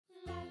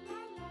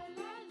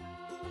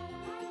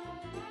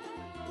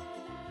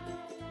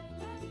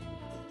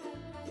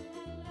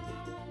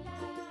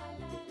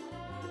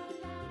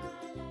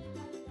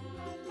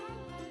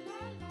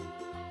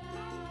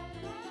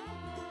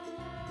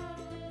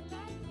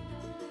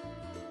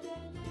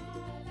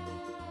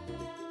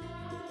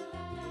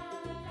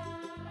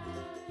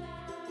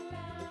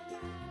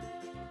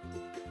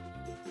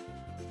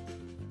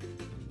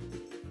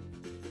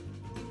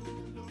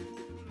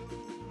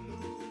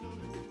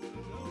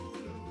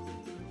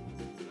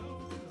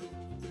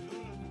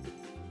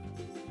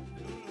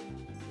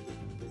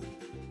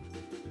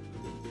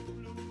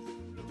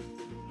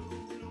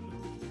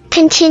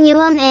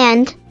Continuum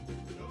and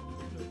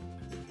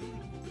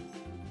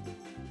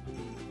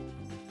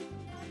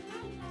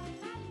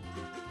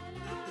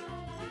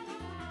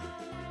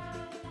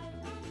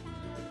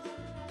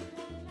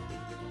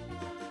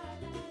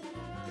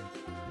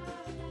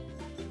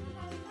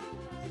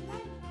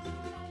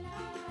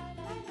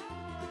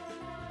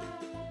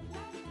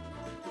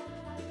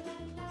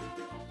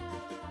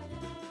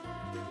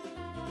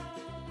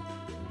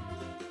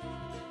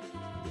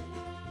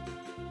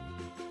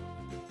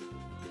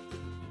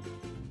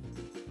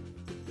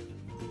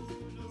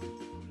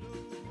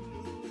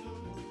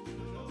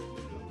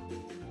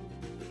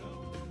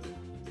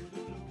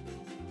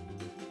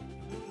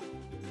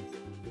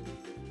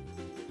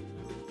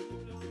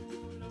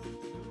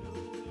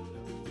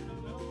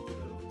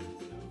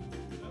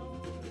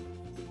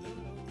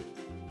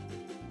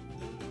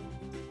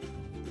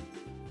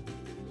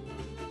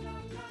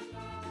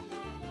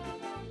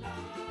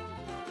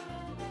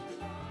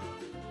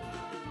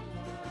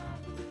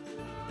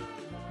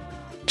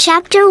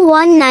Chapter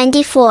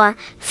 194,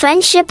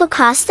 Friendship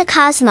Across the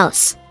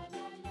Cosmos.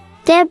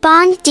 Their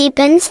bond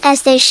deepens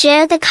as they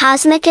share the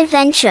cosmic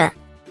adventure.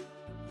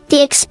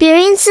 The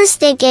experiences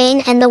they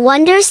gain and the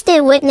wonders they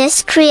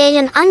witness create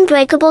an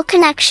unbreakable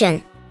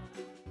connection.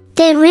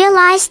 They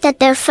realize that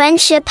their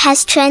friendship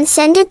has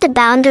transcended the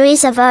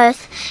boundaries of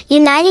Earth,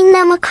 uniting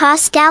them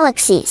across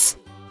galaxies.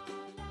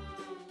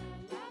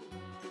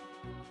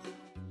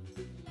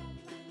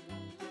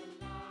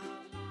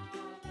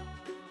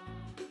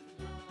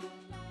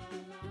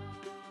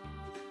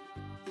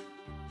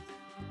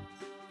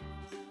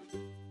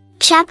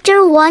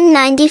 Chapter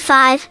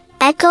 195,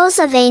 Echoes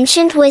of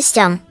Ancient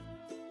Wisdom.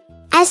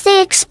 As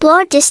they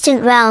explore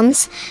distant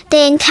realms,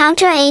 they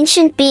encounter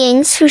ancient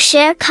beings who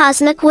share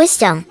cosmic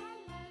wisdom.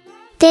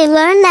 They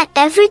learn that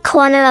every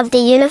corner of the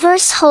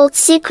universe holds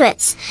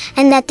secrets,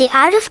 and that the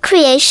art of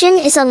creation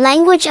is a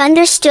language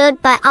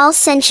understood by all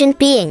sentient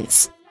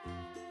beings.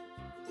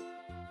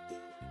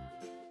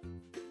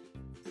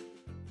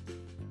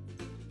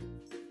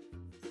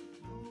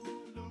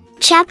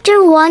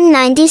 Chapter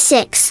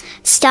 196,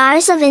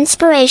 Stars of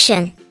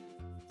Inspiration.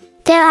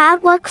 Their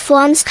artwork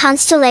forms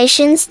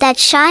constellations that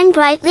shine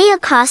brightly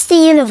across the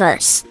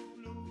universe.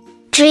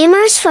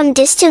 Dreamers from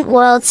distant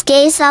worlds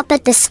gaze up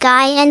at the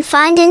sky and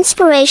find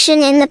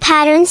inspiration in the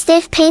patterns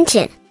they've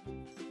painted.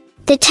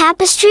 The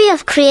tapestry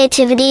of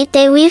creativity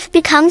they weave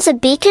becomes a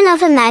beacon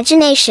of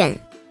imagination.